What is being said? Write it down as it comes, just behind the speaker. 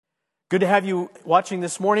Good to have you watching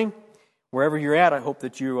this morning. Wherever you're at, I hope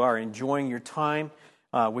that you are enjoying your time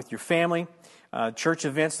with your family. Church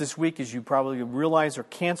events this week, as you probably realize, are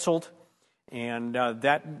canceled, and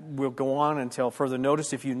that will go on until further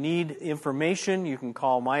notice. If you need information, you can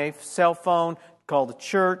call my cell phone, call the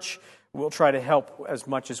church. We'll try to help as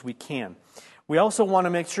much as we can. We also want to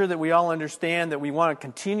make sure that we all understand that we want to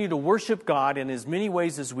continue to worship God in as many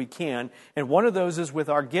ways as we can, and one of those is with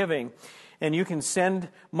our giving. And you can send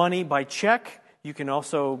money by check. You can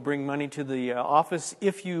also bring money to the office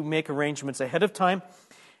if you make arrangements ahead of time.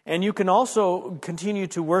 And you can also continue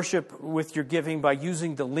to worship with your giving by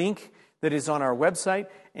using the link that is on our website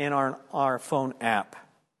and our phone app.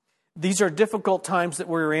 These are difficult times that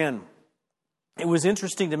we're in. It was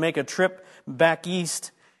interesting to make a trip back east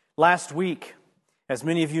last week. As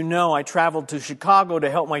many of you know, I traveled to Chicago to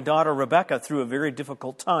help my daughter Rebecca through a very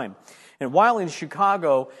difficult time. And while in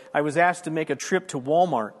Chicago, I was asked to make a trip to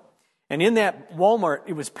Walmart. And in that Walmart,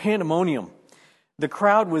 it was pandemonium. The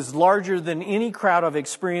crowd was larger than any crowd I've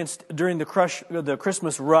experienced during the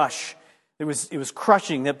Christmas rush. It was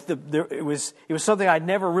crushing. It was something I'd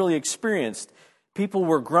never really experienced. People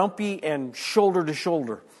were grumpy and shoulder to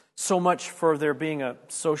shoulder. So much for there being a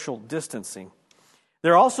social distancing.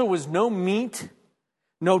 There also was no meat,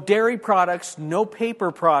 no dairy products, no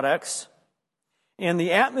paper products. And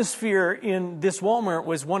the atmosphere in this Walmart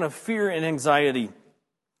was one of fear and anxiety.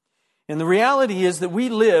 And the reality is that we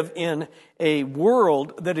live in a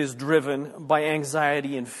world that is driven by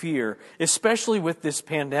anxiety and fear, especially with this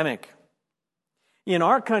pandemic. In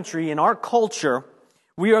our country, in our culture,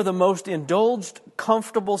 we are the most indulged,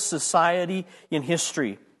 comfortable society in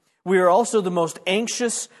history. We are also the most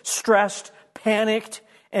anxious, stressed, panicked,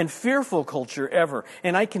 and fearful culture ever.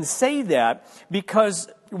 And I can say that because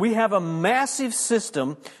we have a massive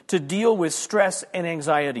system to deal with stress and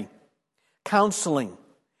anxiety. Counseling,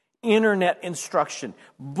 internet instruction,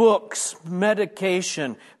 books,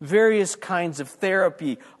 medication, various kinds of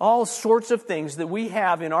therapy, all sorts of things that we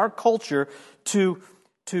have in our culture to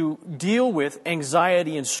deal with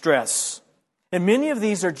anxiety and stress. And many of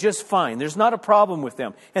these are just fine. There's not a problem with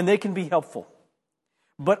them, and they can be helpful.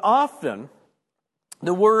 But often,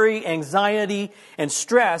 the worry, anxiety, and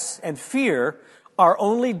stress and fear are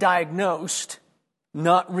only diagnosed,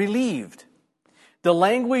 not relieved. The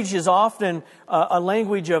language is often a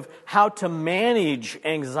language of how to manage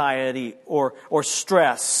anxiety or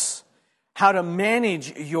stress, how to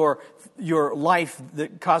manage your life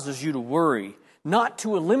that causes you to worry, not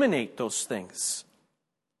to eliminate those things.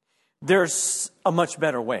 There's a much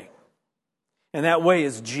better way, and that way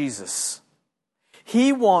is Jesus.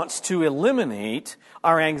 He wants to eliminate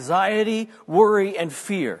our anxiety, worry, and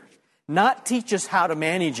fear, not teach us how to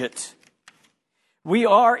manage it. We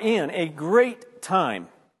are in a great time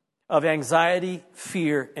of anxiety,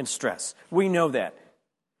 fear, and stress. We know that.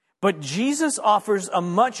 But Jesus offers a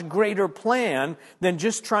much greater plan than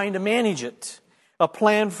just trying to manage it. A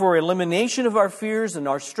plan for elimination of our fears and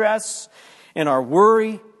our stress and our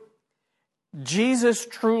worry. Jesus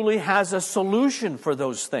truly has a solution for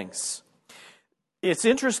those things. It's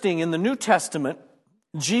interesting, in the New Testament,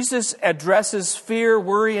 Jesus addresses fear,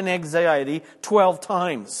 worry, and anxiety 12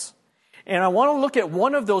 times. And I want to look at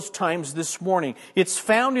one of those times this morning. It's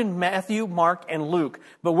found in Matthew, Mark, and Luke.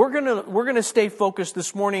 But we're going to stay focused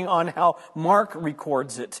this morning on how Mark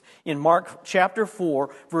records it in Mark chapter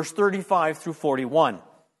 4, verse 35 through 41.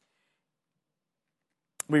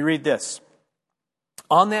 We read this.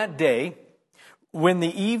 On that day, when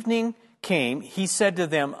the evening came, he said to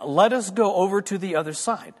them, "Let us go over to the other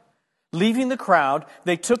side." Leaving the crowd,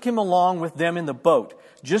 they took him along with them in the boat,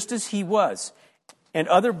 just as he was, and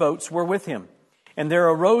other boats were with him. And there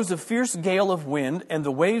arose a fierce gale of wind, and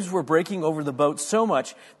the waves were breaking over the boat so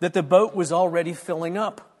much that the boat was already filling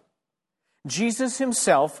up. Jesus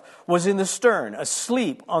himself was in the stern,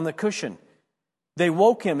 asleep on the cushion. They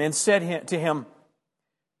woke him and said to him,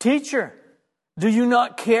 "Teacher, do you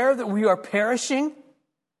not care that we are perishing?"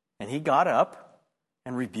 And he got up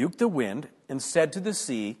and rebuked the wind and said to the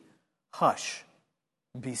sea, "Hush,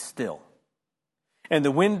 be still." And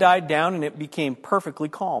the wind died down and it became perfectly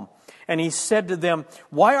calm. And he said to them,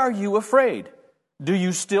 "Why are you afraid? Do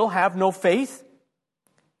you still have no faith?"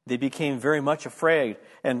 They became very much afraid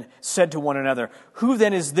and said to one another, "Who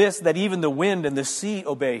then is this that even the wind and the sea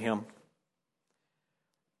obey him?"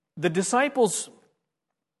 The disciples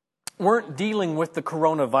weren't dealing with the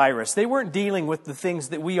coronavirus. They weren't dealing with the things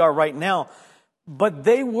that we are right now. But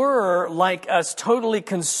they were, like us, totally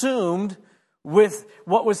consumed with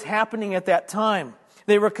what was happening at that time.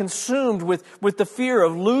 They were consumed with the fear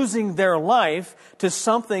of losing their life to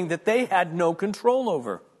something that they had no control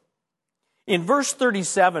over. In verse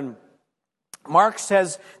 37 Mark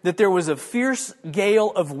says that there was a fierce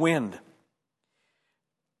gale of wind.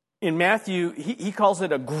 In Matthew, he calls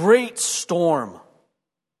it a great storm.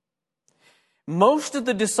 Most of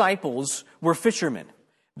the disciples were fishermen.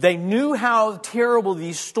 They knew how terrible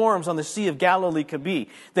these storms on the Sea of Galilee could be.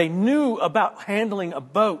 They knew about handling a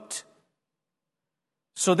boat.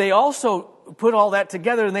 So they also put all that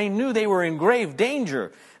together, and they knew they were in grave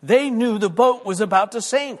danger. They knew the boat was about to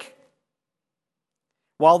sink.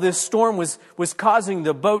 While this storm was causing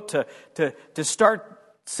the boat to start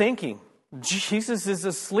sinking, Jesus is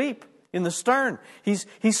asleep in the stern. He's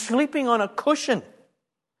sleeping on a cushion.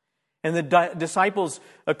 And the disciples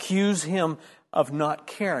accuse him of not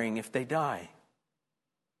caring if they die.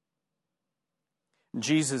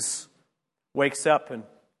 Jesus wakes up and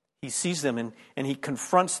he sees them and he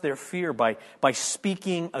confronts their fear by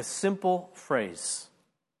speaking a simple phrase.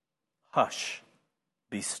 Hush,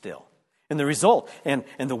 be still. And the result, and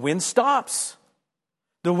the wind stops.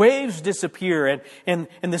 The waves disappear and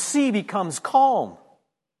the sea becomes calm.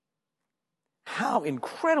 How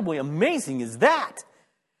incredibly amazing is that?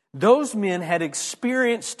 Those men had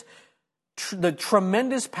experienced the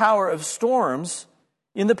tremendous power of storms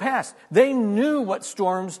in the past. They knew what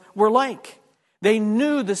storms were like. They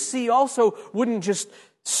knew the sea also wouldn't just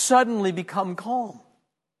suddenly become calm.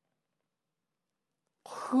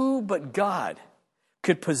 Who but God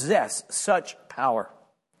could possess such power?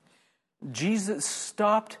 Jesus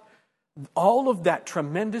stopped all of that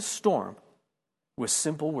tremendous storm with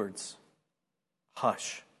simple words.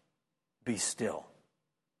 Hush, be still.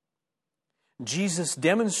 Jesus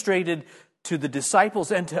demonstrated to the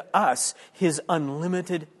disciples and to us his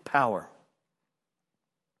unlimited power.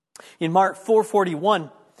 In Mark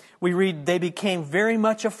 4:41, we read, they became very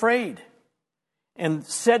much afraid and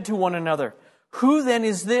said to one another, who then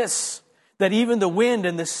is this that even the wind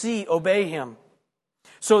and the sea obey him?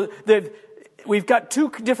 So we've got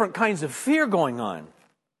two different kinds of fear going on.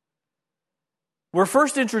 We're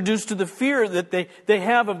first introduced to the fear that they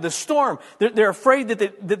have of the storm. They're afraid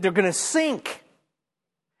that they're going to sink.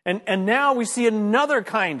 And now we see another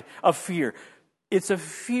kind of fear. It's a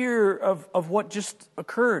fear of what just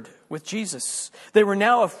occurred with Jesus. They were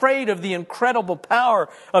now afraid of the incredible power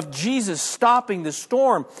of Jesus stopping the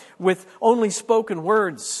storm with only spoken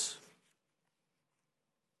words.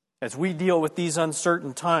 As we deal with these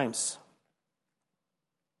uncertain times,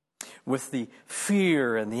 with the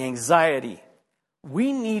fear and the anxiety,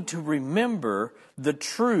 we need to remember the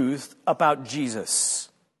truth about Jesus.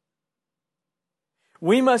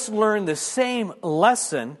 We must learn the same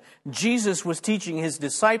lesson Jesus was teaching his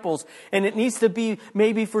disciples, and it needs to be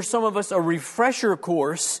maybe for some of us a refresher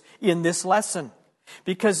course in this lesson.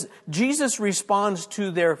 Because Jesus responds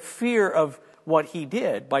to their fear of what he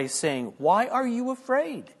did by saying, why are you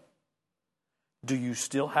afraid? Do you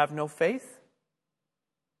still have no faith?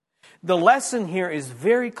 The lesson here is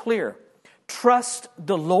very clear. Trust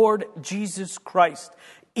the Lord Jesus Christ,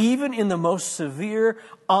 even in the most severe,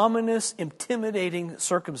 ominous, intimidating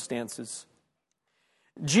circumstances.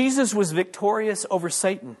 Jesus was victorious over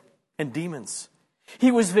Satan and demons. He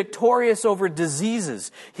was victorious over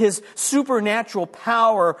diseases. His supernatural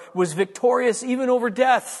power was victorious even over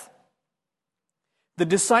death. The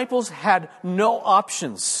disciples had no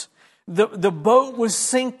options. The boat was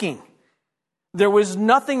sinking. There was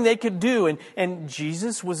nothing they could do, and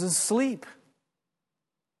Jesus was asleep.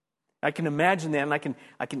 I can imagine that, and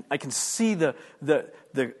I can see the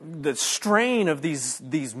strain of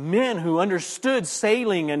these men who understood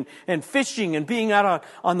sailing and fishing and being out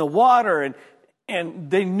on the water,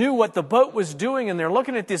 and they knew what the boat was doing, and they're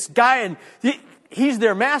looking at this guy, and he's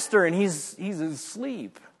their master, and he's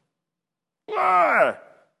asleep.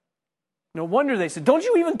 No wonder they said, "Don't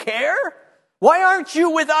you even care? Why aren't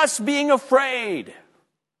you with us being afraid?"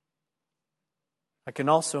 I can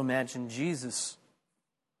also imagine Jesus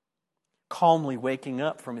calmly waking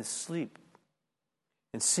up from his sleep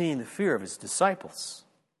and seeing the fear of his disciples.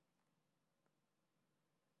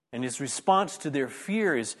 And his response to their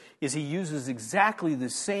fear is he uses exactly the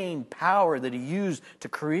same power that he used to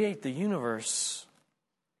create the universe.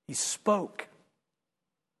 He spoke.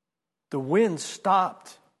 The wind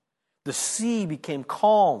stopped. The sea became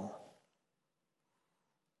calm.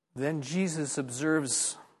 Then Jesus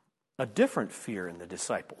observes a different fear in the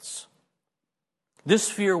disciples. This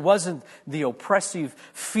fear wasn't the oppressive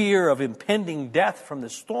fear of impending death from the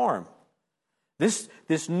storm. This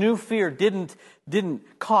new fear didn't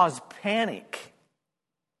cause panic.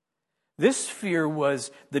 This fear was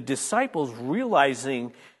the disciples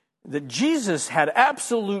realizing that Jesus had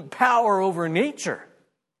absolute power over nature.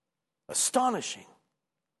 Astonishing.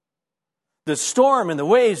 The storm and the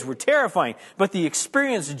waves were terrifying, but the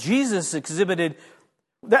experience Jesus exhibited,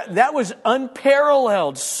 that was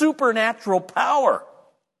unparalleled supernatural power.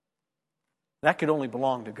 That could only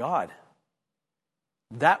belong to God.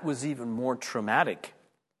 That was even more traumatic.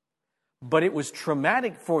 But it was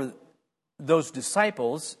traumatic for those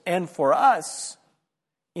disciples and for us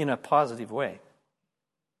in a positive way.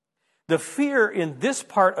 The fear in this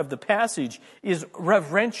part of the passage is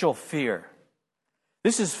reverential fear.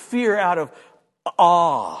 This is fear out of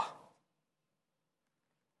awe,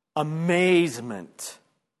 amazement.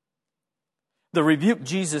 The rebuke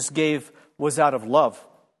Jesus gave was out of love.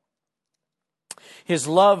 His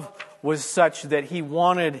love was such that he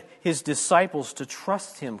wanted his disciples to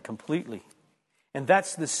trust him completely. And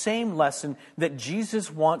that's the same lesson that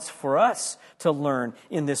Jesus wants for us to learn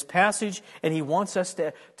in this passage, and he wants us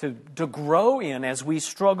to grow in as we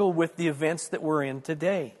struggle with the events that we're in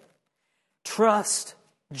today. Trust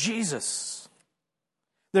Jesus.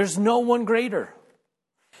 There's no one greater.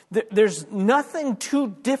 There's nothing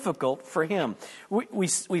too difficult for him.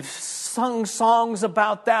 We've sung songs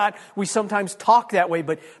about that. We sometimes talk that way,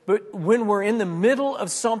 but when we're in the middle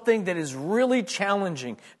of something that is really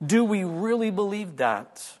challenging, do we really believe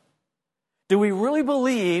that? Do we really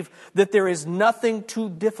believe that there is nothing too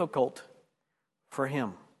difficult for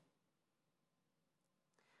him?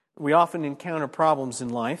 We often encounter problems in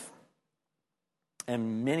life,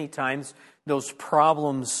 and many times those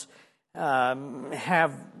problems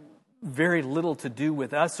have very little to do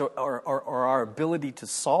with us or our ability to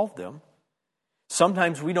solve them.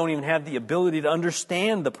 Sometimes we don't even have the ability to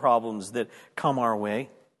understand the problems that come our way.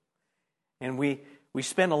 And we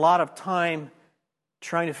spend a lot of time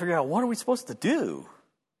trying to figure out, what are we supposed to do?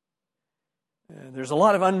 There's a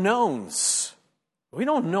lot of unknowns. We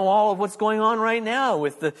don't know all of what's going on right now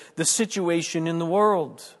with the situation in the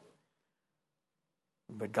world.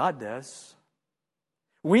 But God does.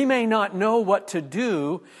 We may not know what to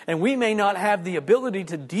do, and we may not have the ability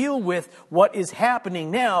to deal with what is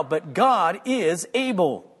happening now, but God is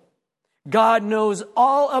able. God knows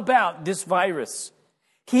all about this virus.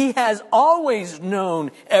 He has always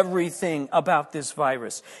known everything about this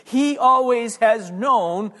virus. He always has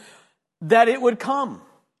known that it would come.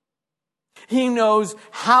 He knows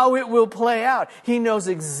how it will play out. He knows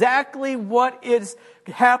exactly what is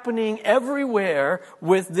happening everywhere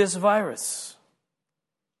with this virus.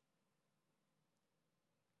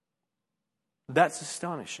 That's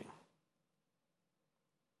astonishing.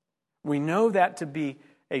 We know that to be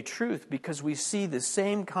a truth because we see the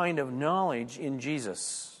same kind of knowledge in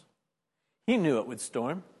Jesus. He knew it would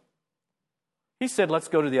storm. He said, let's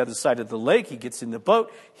go to the other side of the lake. He gets in the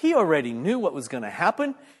boat. He already knew what was going to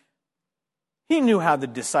happen. He knew how the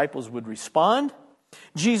disciples would respond.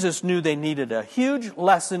 Jesus knew they needed a huge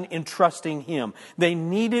lesson in trusting him. They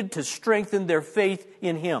needed to strengthen their faith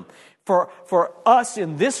in him. For us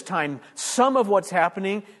in this time, some of what's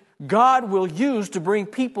happening, God will use to bring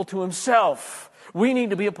people to himself. We need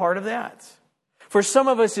to be a part of that. For some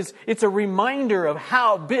of us, it's a reminder of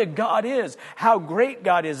how big God is, how great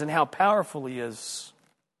God is, and how powerful he is.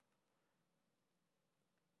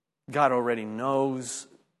 God already knows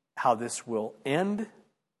how this will end.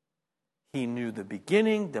 He knew the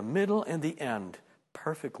beginning, the middle, and the end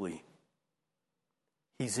perfectly.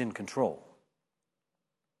 He's in control.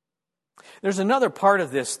 There's another part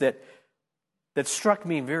of this that struck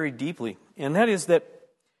me very deeply, and that is that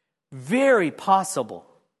very possible,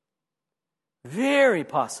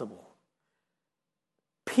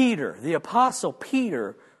 Peter, the Apostle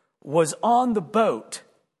Peter, was on the boat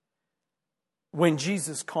when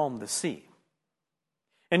Jesus calmed the sea.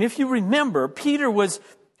 And if you remember, Peter was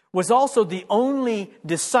also the only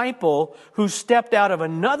disciple who stepped out of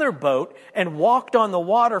another boat and walked on the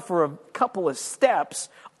water for a couple of steps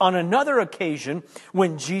on another occasion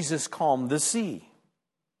when Jesus calmed the sea.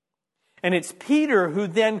 And it's Peter who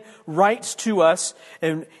then writes to us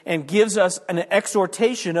and gives us an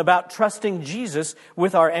exhortation about trusting Jesus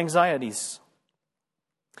with our anxieties.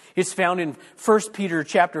 It's found in 1 Peter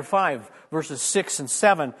chapter 5, verses 6 and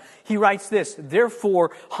 7. He writes this,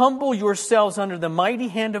 "Therefore, humble yourselves under the mighty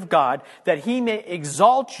hand of God, that he may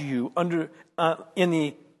exalt you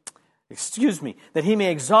that he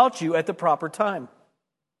may exalt you at the proper time,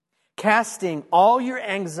 casting all your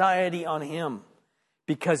anxiety on him,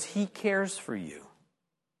 because he cares for you."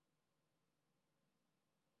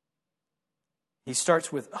 He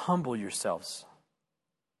starts with, humble yourselves.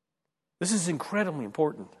 This is incredibly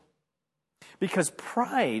important. Because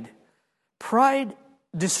pride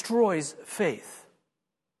destroys faith.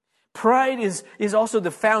 Pride is also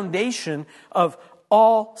the foundation of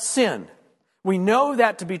all sin. We know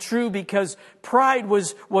that to be true because pride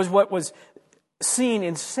was what was seen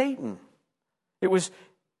in Satan. It was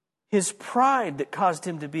his pride that caused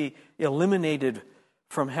him to be eliminated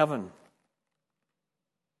from heaven.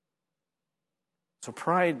 So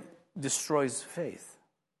pride destroys faith.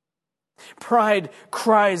 Pride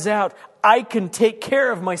cries out, I can take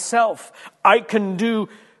care of myself. I can do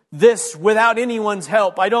this without anyone's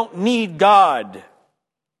help. I don't need God.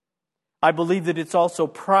 I believe that it's also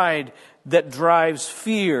pride that drives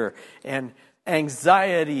fear and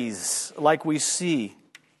anxieties like we see.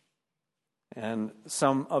 And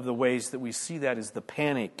some of the ways that we see that is the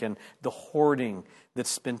panic and the hoarding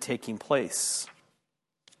that's been taking place.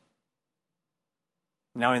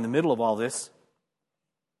 Now, in the middle of all this,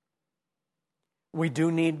 we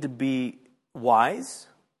do need to be wise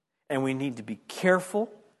and we need to be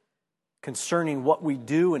careful concerning what we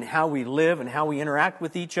do and how we live and how we interact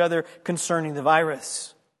with each other concerning the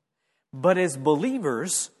virus. But as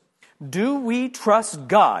believers, do we trust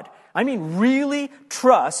God? I mean, really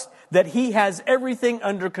trust that He has everything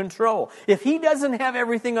under control. If He doesn't have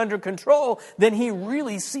everything under control, then He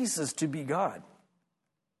really ceases to be God.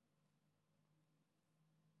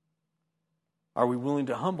 Are we willing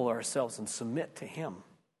to humble ourselves and submit to Him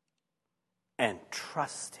and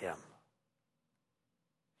trust Him?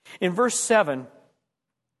 In verse 7,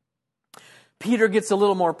 Peter gets a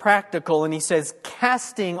little more practical and he says,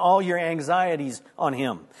 casting all your anxieties on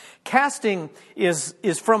Him. Casting is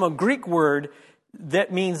from a Greek word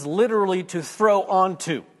that means literally to throw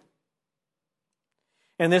onto.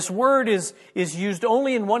 And this word is used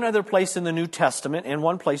only in one other place in the New Testament and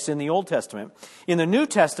one place in the Old Testament. In the New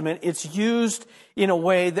Testament, it's used in a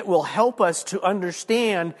way that will help us to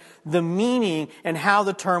understand the meaning and how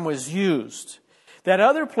the term was used. That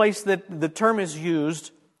other place that the term is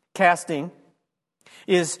used, casting,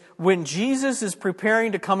 is when Jesus is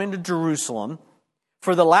preparing to come into Jerusalem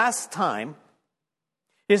for the last time.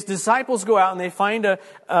 His disciples go out and they find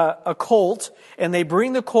a colt, and they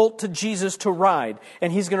bring the colt to Jesus to ride.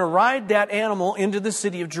 And He's going to ride that animal into the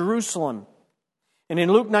city of Jerusalem. And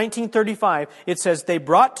in Luke 19:35, it says, they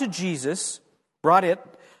brought it to Jesus,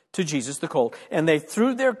 the colt, and they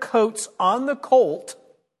threw their coats on the colt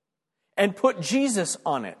and put Jesus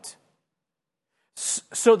on it.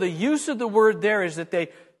 So the use of the word there is that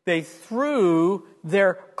they threw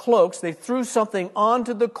their cloaks, they threw something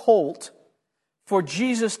onto the colt for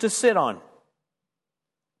Jesus to sit on.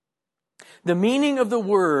 The meaning of the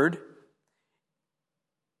word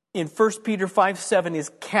in 1 Peter 5:7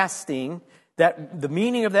 is casting. That the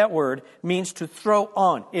meaning of that word means to throw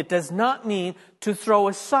on. It does not mean to throw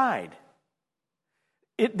aside.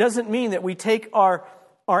 It doesn't mean that we take our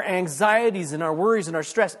anxieties and our worries and our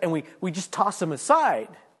stress and we just toss them aside.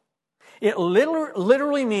 It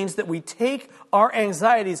literally means that we take our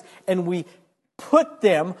anxieties and we toss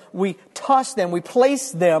them, we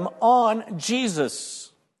place them on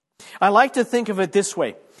Jesus. I like to think of it this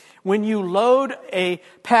way. When you load a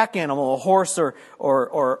pack animal, a horse or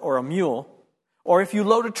a mule, or if you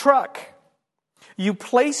load a truck, you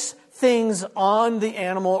place things on the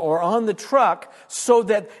animal or on the truck so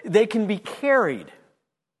that they can be carried.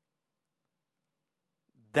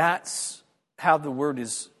 That's how the word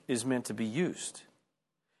is meant to be used.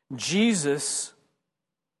 Jesus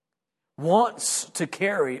wants to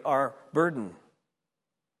carry our burden.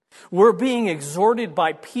 We're being exhorted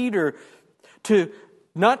by Peter to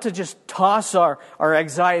not to just toss our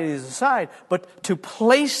anxieties aside, but to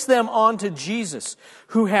place them onto Jesus,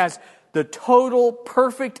 who has the total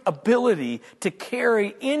perfect ability to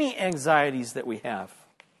carry any anxieties that we have.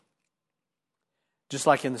 Just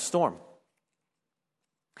like in the storm.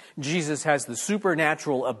 Jesus has the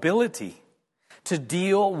supernatural ability to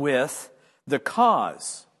deal with the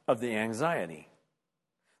cause of the anxiety.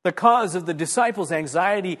 The cause of the disciples'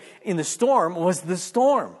 anxiety in the storm was the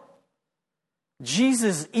storm.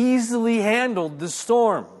 Jesus easily handled the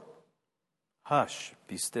storm. Hush,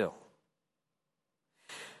 be still.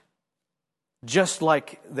 Just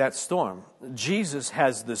like that storm, Jesus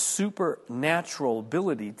has the supernatural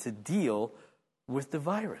ability to deal with the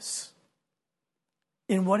virus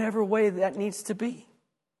in whatever way that needs to be.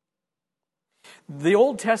 The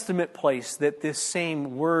Old Testament place that this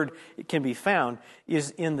same word can be found is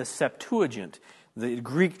in the Septuagint, the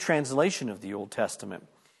Greek translation of the Old Testament.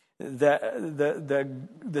 The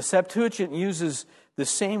Septuagint uses the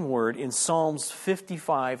same word in Psalms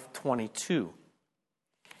 55:22.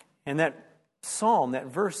 And that psalm, that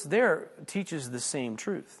verse there, teaches the same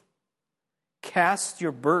truth. Cast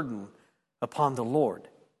your burden upon the Lord,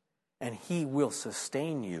 and He will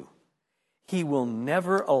sustain you. He will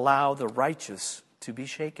never allow the righteous to be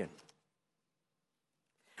shaken.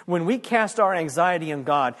 When we cast our anxiety on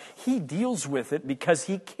God, He deals with it because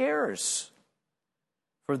He cares.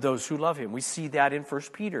 for those who love him. We see that in 1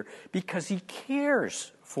 Peter, because he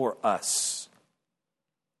cares for us.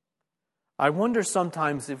 I wonder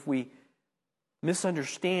sometimes if we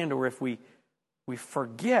misunderstand or if we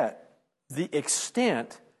forget the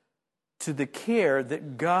extent to the care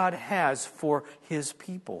that God has for his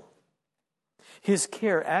people. His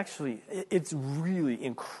care, actually, it's really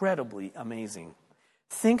incredibly amazing.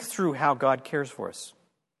 Think through how God cares for us.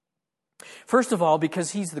 First of all,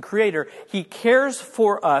 because he's the creator, he cares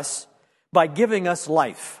for us by giving us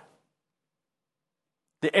life.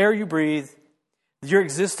 The air you breathe, your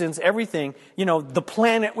existence, everything, the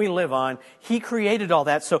planet we live on, he created all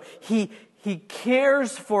that. So he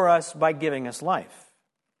cares for us by giving us life.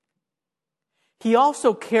 He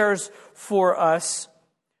also cares for us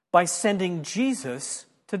by sending Jesus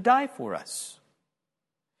to die for us.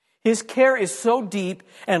 His care is so deep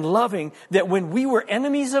and loving that when we were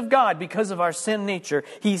enemies of God because of our sin nature,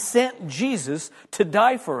 he sent Jesus to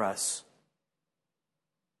die for us.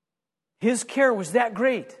 His care was that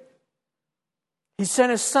great. He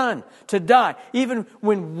sent his son to die, even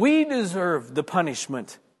when we deserved the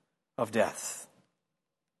punishment of death.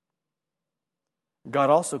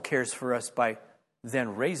 God also cares for us by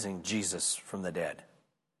then raising Jesus from the dead.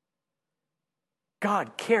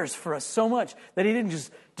 God cares for us so much that he didn't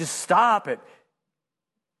just stop at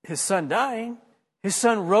his son dying. His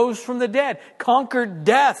son rose from the dead, conquered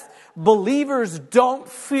death. Believers don't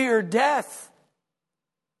fear death.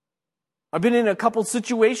 I've been in a couple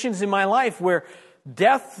situations in my life where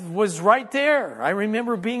death was right there. I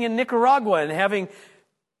remember being in Nicaragua and having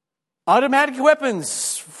automatic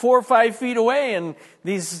weapons 4 or 5 feet away, and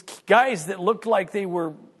these guys that looked like they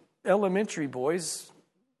were elementary boys,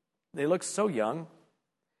 they looked so young,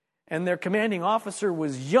 and their commanding officer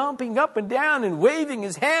was jumping up and down and waving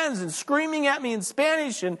his hands and screaming at me in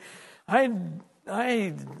Spanish, and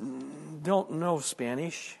I don't know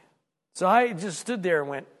Spanish. So I just stood there and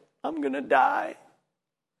went, I'm going to die.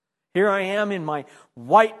 Here I am in my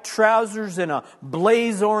white trousers and a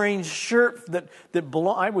blaze orange shirt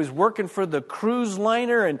I was working for the cruise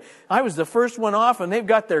liner, and I was the first one off, and they've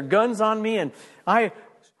got their guns on me, and I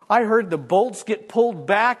heard the bolts get pulled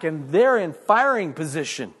back, and they're in firing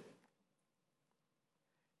position.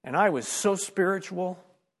 And I was so spiritual.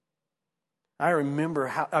 I remember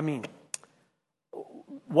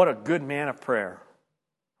what a good man of prayer.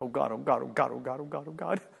 Oh God, oh God, oh God, oh God, oh God, oh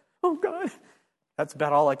God, oh God. That's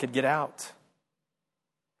about all I could get out.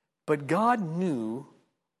 But God knew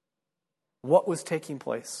what was taking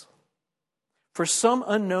place. For some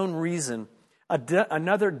unknown reason, a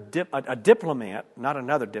diplomat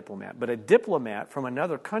from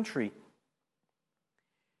another country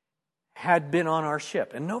had been on our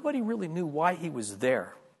ship, and nobody really knew why he was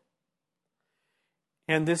there.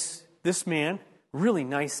 And this man, really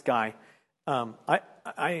nice guy,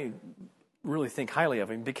 I really think highly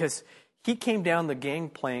of him, because he came down the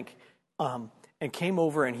gangplank and came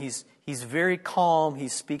over, and he's very calm.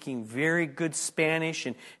 He's speaking very good Spanish,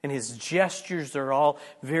 and his gestures are all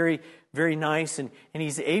very, very nice. And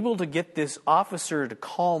he's able to get this officer to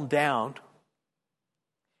calm down,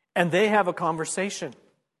 and they have a conversation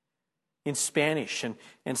in Spanish.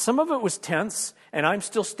 And some of it was tense, and I'm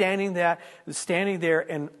still standing there,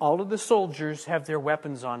 and all of the soldiers have their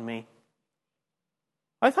weapons on me.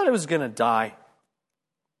 I thought I was going to die.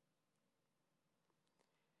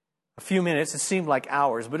 A few minutes, it seemed like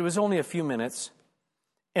hours, but it was only a few minutes.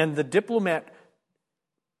 And the diplomat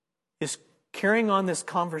is carrying on this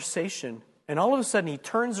conversation, and all of a sudden he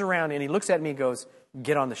turns around and he looks at me and goes,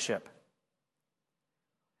 "Get on the ship."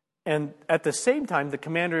 And at the same time, the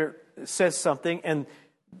commander says something, and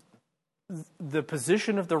the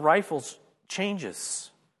position of the rifles changes.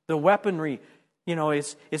 The weaponry,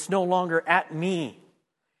 it's no longer at me.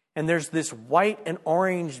 And there's this white and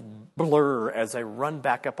orange blur as I run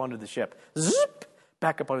back up onto the ship. Zip!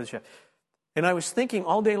 Back up onto the ship. And I was thinking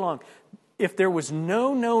all day long, if there was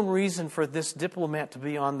no known reason for this diplomat to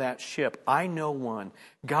be on that ship, I know one.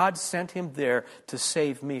 God sent him there to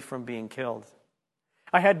save me from being killed.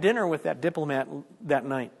 I had dinner with that diplomat that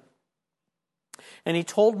night. And he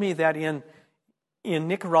told me that in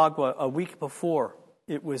Nicaragua a week before,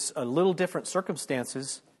 it was a little different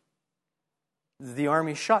circumstances, the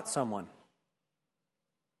army shot someone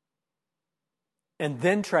and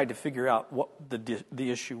then tried to figure out what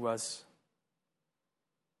the issue was.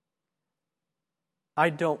 I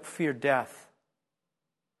don't fear death.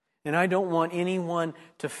 And I don't want anyone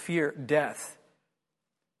to fear death.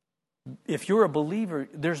 If you're a believer,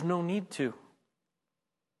 there's no need to.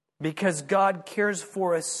 Because God cares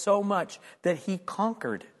for us so much that He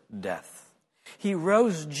conquered death. He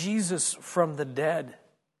rose Jesus from the dead.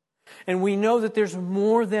 And we know that there's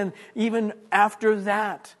more than even after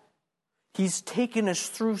that. He's taken us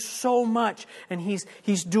through so much, and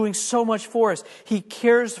He's doing so much for us. He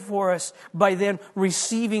cares for us by then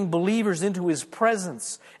receiving believers into His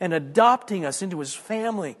presence and adopting us into His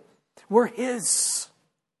family. We're His.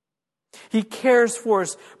 He cares for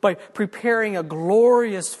us by preparing a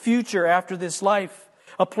glorious future after this life,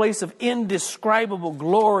 a place of indescribable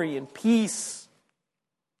glory and peace.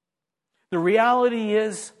 The reality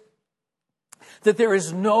is that there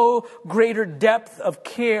is no greater depth of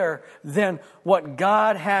care than what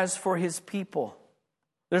God has for His people.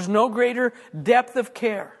 There's no greater depth of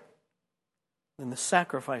care than the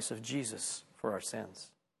sacrifice of Jesus for our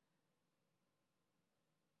sins.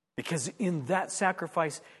 Because in that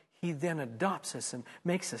sacrifice, He then adopts us and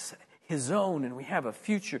makes us His own, and we have a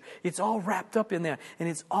future. It's all wrapped up in that, and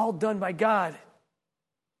it's all done by God.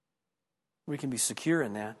 We can be secure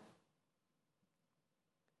in that.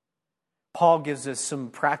 Paul gives us some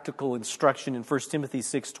practical instruction in 1 Timothy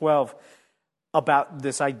 6:12 about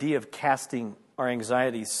this idea of casting our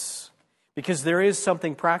anxieties, because there is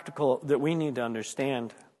something practical that we need to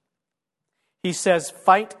understand. He says,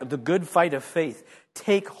 "Fight the good fight of faith.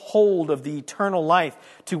 Take hold of the eternal life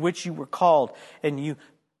to which you were called, and you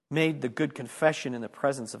made the good confession in the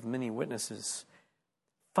presence of many witnesses."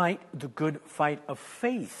 Fight the good fight of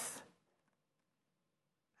faith.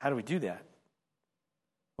 How do we do that?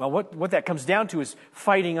 Well, what that comes down to is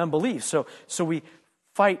fighting unbelief. So we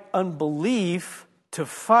fight unbelief to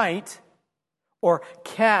fight or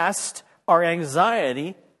cast our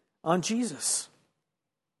anxiety on Jesus.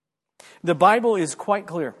 The Bible is quite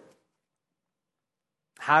clear.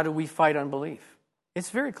 How do we fight unbelief? It's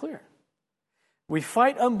very clear. We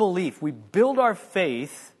fight unbelief. We build our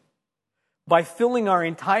faith by filling our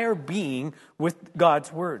entire being with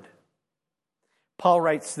God's Word. Paul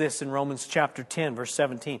writes this in Romans chapter 10, verse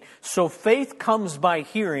 17. "So faith comes by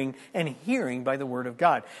hearing, and hearing by the Word of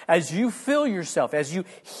God." As you fill yourself, as you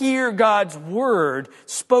hear God's Word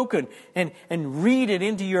spoken and read it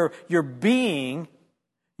into your being,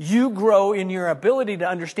 you grow in your ability to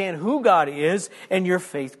understand who God is, and your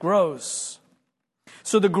faith grows.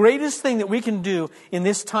 So the greatest thing that we can do in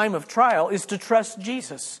this time of trial is to trust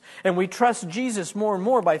Jesus. And we trust Jesus more and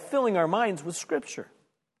more by filling our minds with Scripture.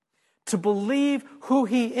 To believe who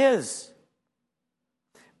He is.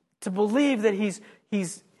 To believe that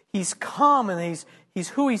He's come and He's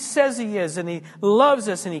who He says He is, and He loves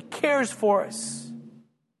us and He cares for us.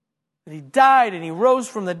 That He died and He rose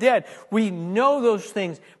from the dead. We know those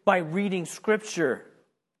things by reading Scripture.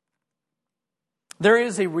 There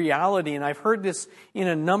is a reality, and I've heard this in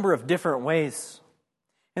a number of different ways.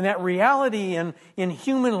 And that reality in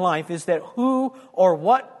human life is that who or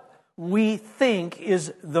what we think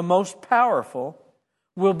is the most powerful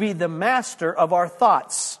will be the master of our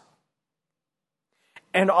thoughts.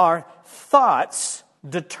 And our thoughts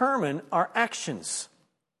determine our actions.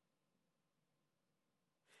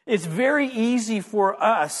 It's very easy for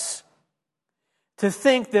us to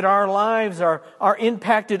think that our lives are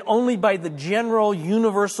impacted only by the general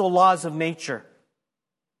universal laws of nature.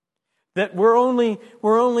 That we're only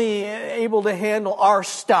able to handle our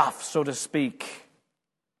stuff, so to speak.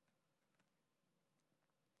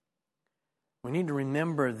 We need to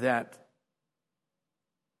remember that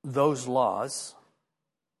those laws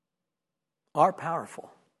are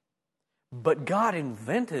powerful. But God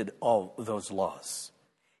invented all those laws.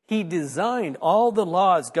 He designed all the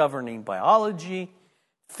laws governing biology,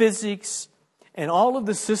 physics, and all of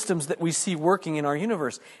the systems that we see working in our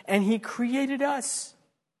universe. And He created us.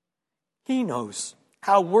 He knows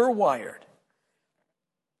how we're wired.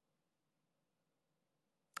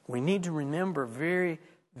 We need to remember very,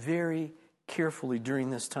 very carefully during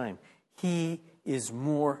this time. He is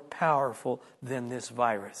more powerful than this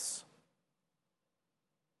virus.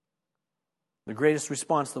 The greatest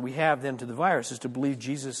response that we have then to the virus is to believe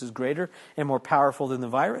Jesus is greater and more powerful than the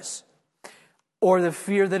virus, or the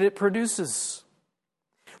fear that it produces.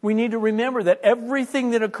 We need to remember that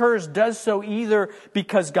everything that occurs does so either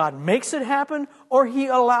because God makes it happen or He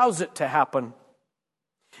allows it to happen.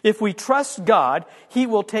 If we trust God, He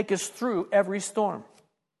will take us through every storm.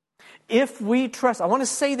 If we trust, I want to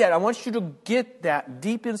say that, I want you to get that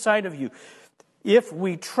deep inside of you. If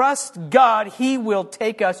we trust God, He will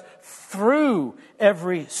take us through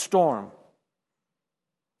every storm.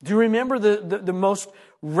 Do you remember the most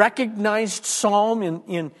recognized psalm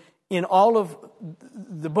in all of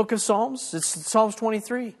the book of Psalms? It's Psalms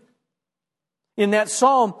 23. In that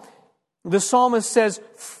psalm, the psalmist says,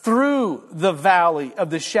 "Through the valley of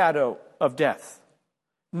the shadow of death."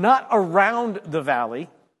 Not around the valley.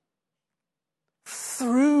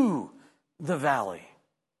 Through the valley.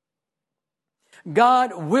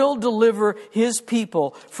 God will deliver His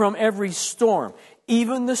people from every storm,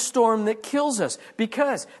 even the storm that kills us.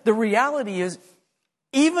 Because the reality is,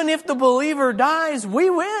 even if the believer dies, we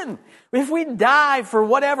win. If we die for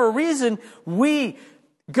whatever reason, we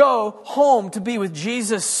go home to be with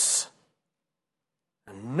Jesus.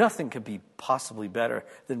 And nothing could be possibly better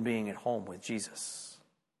than being at home with Jesus.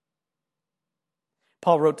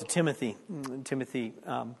 Paul wrote to Timothy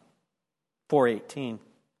 4:18,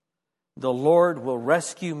 "The Lord will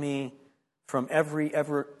rescue me from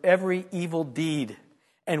every evil deed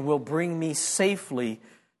and will bring me safely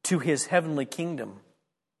to His heavenly kingdom.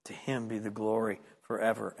 To Him be the glory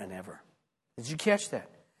forever and ever." Did you catch that?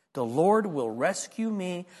 The Lord will rescue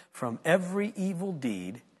me from every evil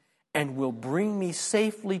deed and will bring me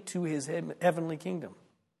safely to His heavenly kingdom.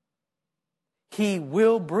 He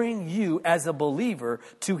will bring you as a believer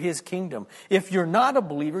to His kingdom. If you're not a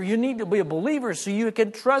believer, you need to be a believer so you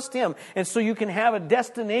can trust Him and so you can have a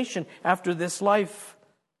destination after this life.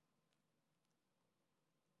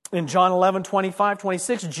 In John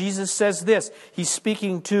 11:25-26, Jesus says this. He's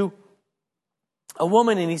speaking to a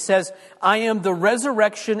woman and He says, "I am the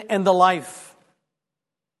resurrection and the life.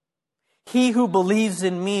 He who believes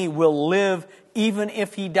in me will live even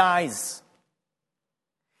if he dies.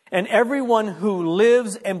 And everyone who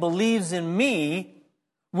lives and believes in me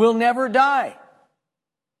will never die."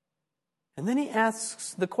 And then He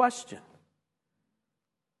asks the question,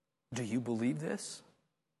 do you believe this?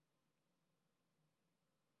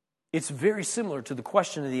 It's very similar to the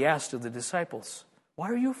question that He asked of the disciples. Why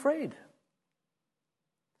are you afraid?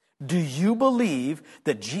 Do you believe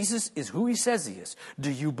that Jesus is who He says He is?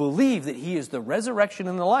 Do you believe that He is the resurrection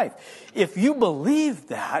and the life? If you believe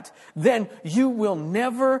that, then you will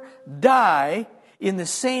never die in the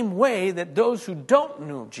same way that those who don't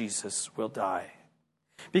know Jesus will die.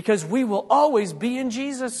 Because we will always be in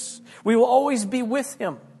Jesus. We will always be with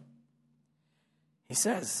Him. He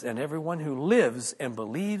says, "And everyone who lives and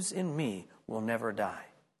believes in me will never die."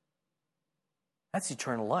 That's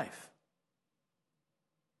eternal life.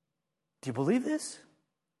 Do you believe this?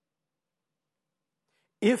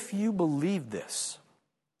 If you believe this,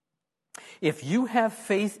 if you have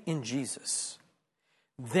faith in Jesus,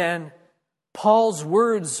 then Paul's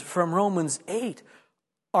words from Romans 8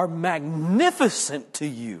 are magnificent to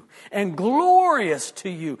you and glorious to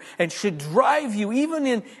you and should drive you even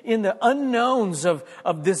in the unknowns of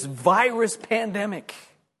this virus pandemic.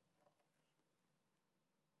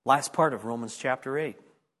 Last part of Romans chapter 8,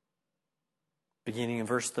 beginning in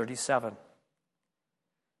verse 37.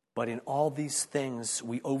 "But in all these things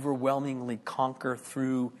we overwhelmingly conquer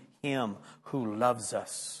through Him who loves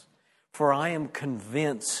us. For I am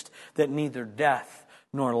convinced that neither death,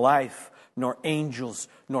 nor life, nor angels,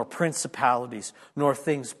 nor principalities, nor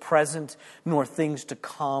things present, nor things to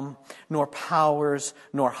come, nor powers,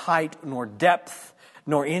 nor height, nor depth,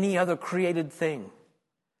 nor any other created thing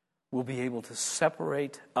will be able to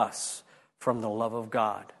separate us from the love of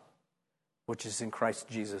God, which is in Christ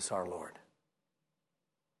Jesus our Lord."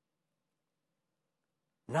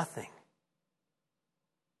 Nothing,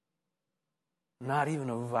 not even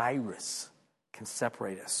a virus, can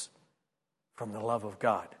separate us from the love of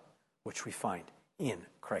God, which we find in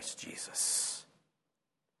Christ Jesus.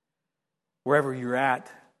 Wherever you're at,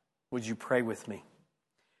 would you pray with me?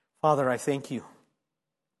 Father, I thank You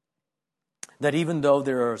that even though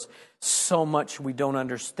there is so much we don't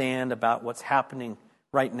understand about what's happening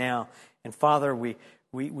right now, and Father, we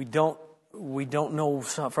don't know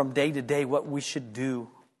from day to day what we should do,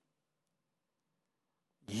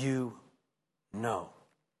 You know.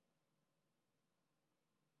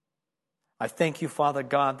 I thank You, Father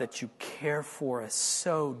God, that You care for us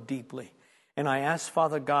so deeply. And I ask,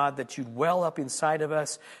 Father God, that You'd well up inside of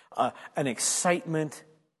us an excitement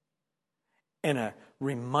and a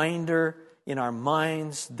reminder in our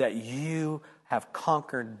minds that You have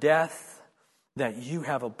conquered death, that You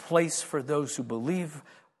have a place for those who believe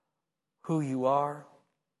who You are.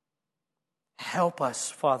 Help us,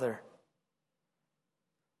 Father.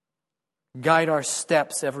 Guide our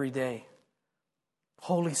steps every day.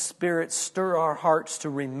 Holy Spirit, stir our hearts to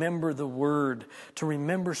remember the Word, to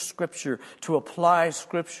remember Scripture, to apply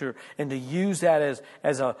Scripture, and to use that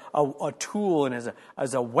as a tool and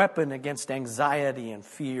as a weapon against anxiety and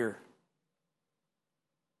fear.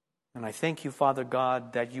 And I thank You, Father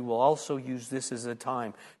God, that You will also use this as a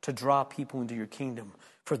time to draw people into Your kingdom.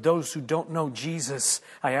 For those who don't know Jesus,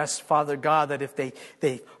 I ask, Father God, that if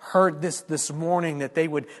they heard this morning, that they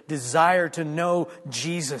would desire to know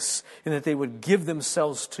Jesus and that they would give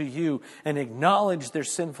themselves to You and acknowledge their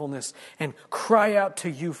sinfulness and cry out to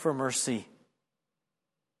You for mercy.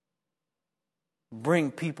 Bring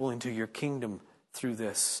people into Your kingdom through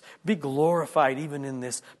this. Be glorified even in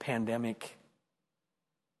this pandemic.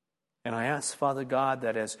 And I ask, Father God,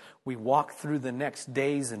 that as we walk through the next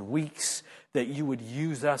days and weeks, that you would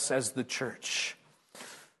use us as the church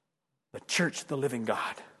of the living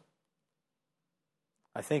God.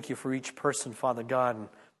 I thank you for each person, Father God, and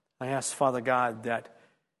I ask, Father God, that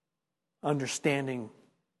understanding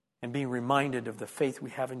and being reminded of the faith we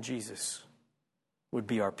have in Jesus would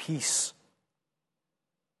be our peace.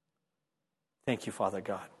 Thank you, Father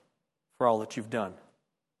God, for all that you've done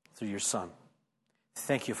through your Son.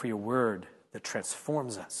 Thank you for your word that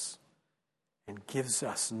transforms us and gives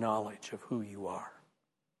us knowledge of who you are.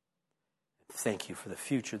 Thank you for the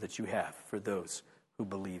future that you have for those who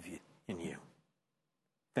believe in you.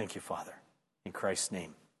 Thank you, Father. In Christ's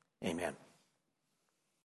name, amen.